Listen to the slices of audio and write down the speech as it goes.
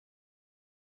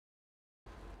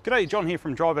G'day, John here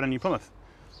from Drive It in New Plymouth.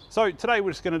 So today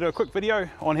we're just going to do a quick video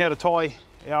on how to tie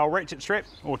our ratchet strap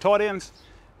or tie downs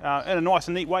in a nice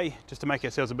and neat way, just to make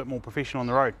ourselves a bit more professional on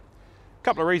the road. A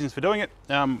couple of reasons for doing it.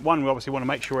 One, we obviously want to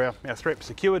make sure our strap's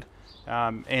secured,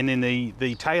 and then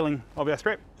the tailing of our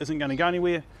strap isn't going to go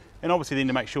anywhere, and obviously then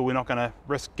to make sure we're not going to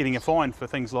risk getting a fine for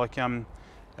things like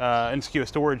insecure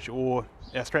storage or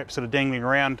our strap sort of dangling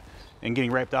around and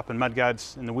getting wrapped up in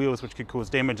mudguards in the wheels, which could cause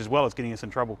damage as well as getting us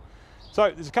in trouble. So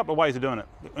there's a couple of ways of doing it,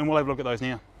 and we'll have a look at those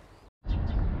now.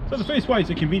 So the first way is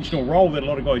the conventional roll that a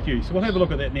lot of guys use. So we'll have a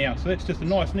look at that now. So that's just a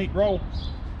nice neat roll,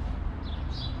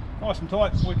 nice and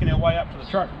tight, working our way up to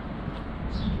the truck.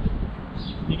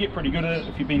 You get pretty good at it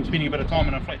if you've been spending a bit of time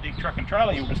in a flat deck truck and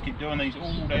trailer. You'll just keep doing these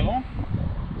all day long.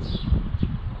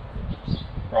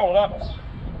 Roll it up.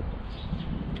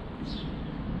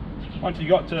 Once you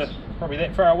got to probably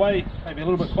that far away, maybe a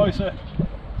little bit closer,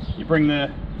 you bring the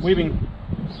webbing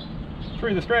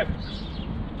through the strap,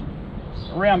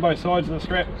 around both sides of the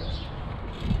strap,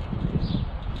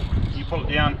 you pull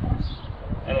it down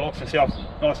and it locks itself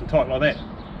nice and tight like that.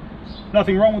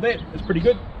 Nothing wrong with that, it's pretty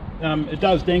good. It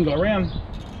does dangle around.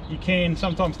 You can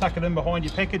sometimes tuck it in behind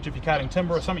your package if you're carting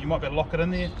timber or something. You might be able to lock it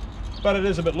in there, but it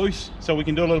is a bit loose, so we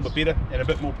can do a little bit better and a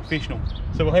bit more professional.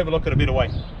 So we'll have a look at a better way.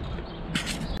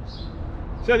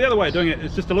 So the other way of doing it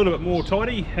is just a little bit more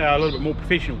tidy, a little bit more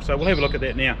professional, so we'll have a look at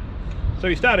that now. So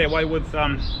you start our way with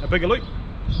a bigger loop,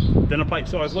 dinner plate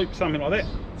size loop, something like that,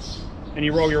 and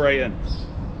you roll your way in.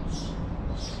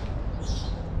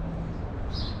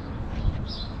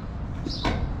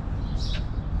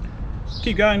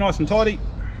 Keep going nice and tidy,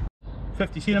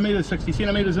 50 centimetres, 60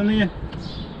 centimetres in there.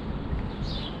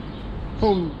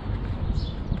 Pull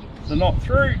the knot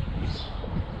through,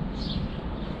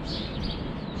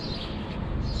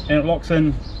 and it locks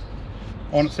in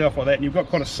on itself like that, and you've got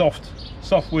quite a soft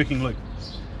working loop.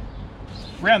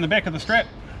 Round the back of the strap,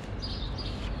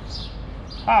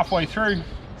 halfway through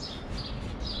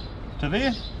to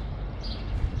there,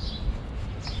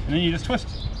 and then you just twist.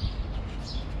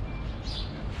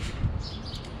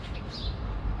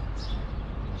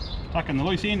 Tuck in the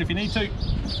loose end if you need to,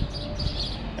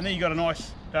 and then you got a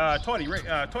nice tidy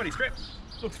strap.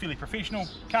 Looks fairly professional,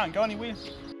 can't go anywhere.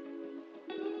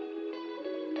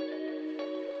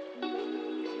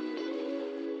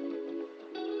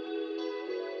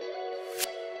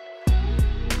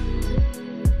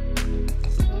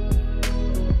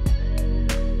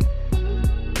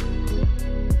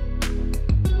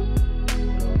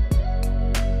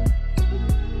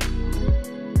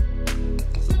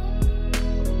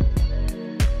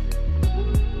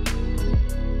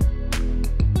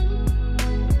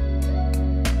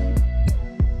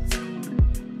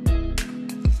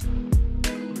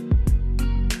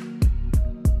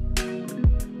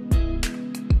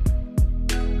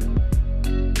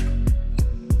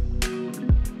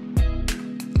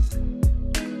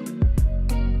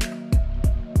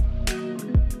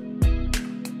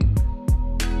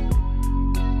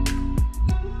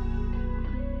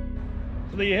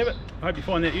 So there you have it. I hope you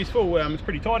find that useful. It's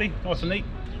pretty tidy, nice and neat.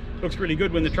 Looks really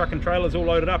good when the truck and trailer's all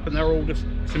loaded up and they're all just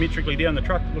symmetrically down the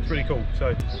truck. It looks really cool.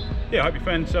 So yeah, I hope you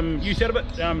found some use out of it.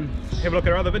 Have a look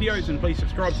at our other videos and please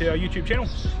subscribe to our YouTube channel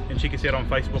and check us out on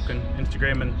Facebook and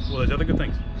Instagram and all those other good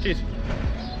things. Cheers.